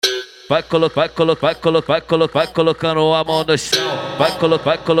colocando a mão no chão. Vai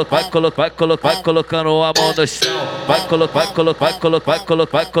colocando a mão no chão. Vai colocando a mão no chão.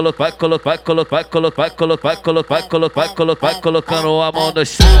 Vai colocando a mão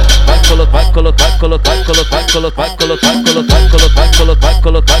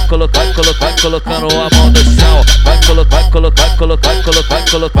no chão.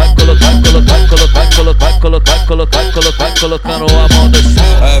 Vai colocando a mão no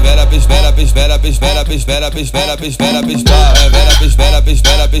chão. Vera pispera pispera pispera pispera pispera pispera pispera. Vera pispera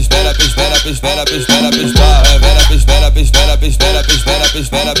pispera pispera pispera pispera pispera pispera. Vera pispera pispera pispera pispera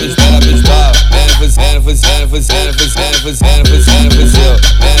pispera pispera pispera.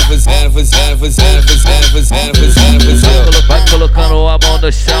 Vai colocando a mão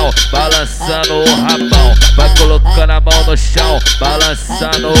no chão, balançando o rabão. Vai colocando a mão no chão,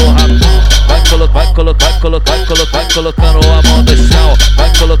 balançando o rabão. Vai colocando a mão no chão.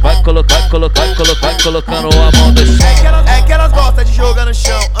 Vai colocando a mão no chão. É que elas gostam de jogar no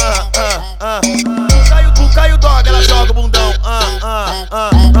chão. Tu caiu Doog, ela joga o bundão.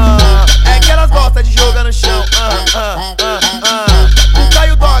 É que elas gostam de jogar no chão. Tu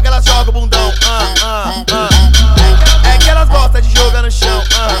caiu Doog, ela joga o bundão. É que elas gostam de jogar no chão.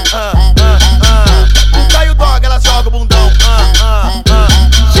 Tu caiu Doog, ela joga o bundão.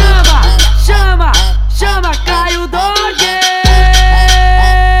 Chama, Caio Doog.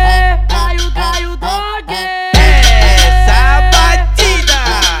 Caio Doog. Essa batida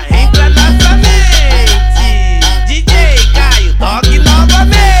entra na sua mente. DJCaaio, Doog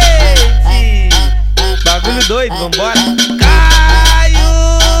novamente. Bagulho doido, vambora. Caio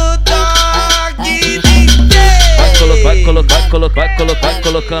Doog DJ. Vai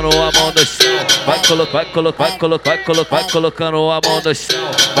colocando a mão no chão. Vai colocando a mão no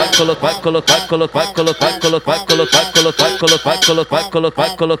chão. Vai colocando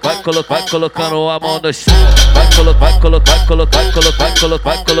a mão no chão.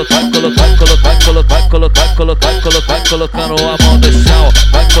 Vai colocando a mão no chão.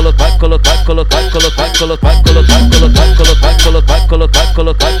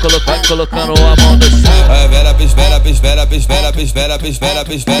 Vai colocando a mão no chão. Vera pispera pispera pispera pispera pispera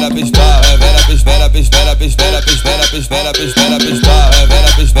pispera pispera. Vera pispera pispera pispera pispera pispera pispera pispera.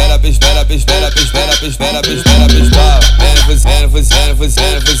 Vera pispera pispera pispera pispera pispera pispera pispera.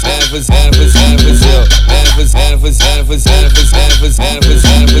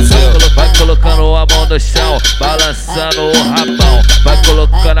 Vai colocando a mão no chão, balançando o rabão. Vai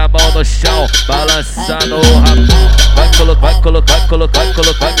colocando a mão no chão, balançando o rabão. Vai colocando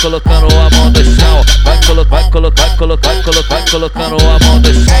a mão no chão. Vai colocando a mão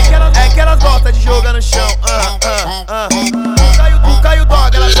no chão. É que elas gostam de jogar no chão. Tu caiu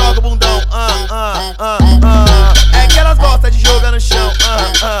Doog, ela joga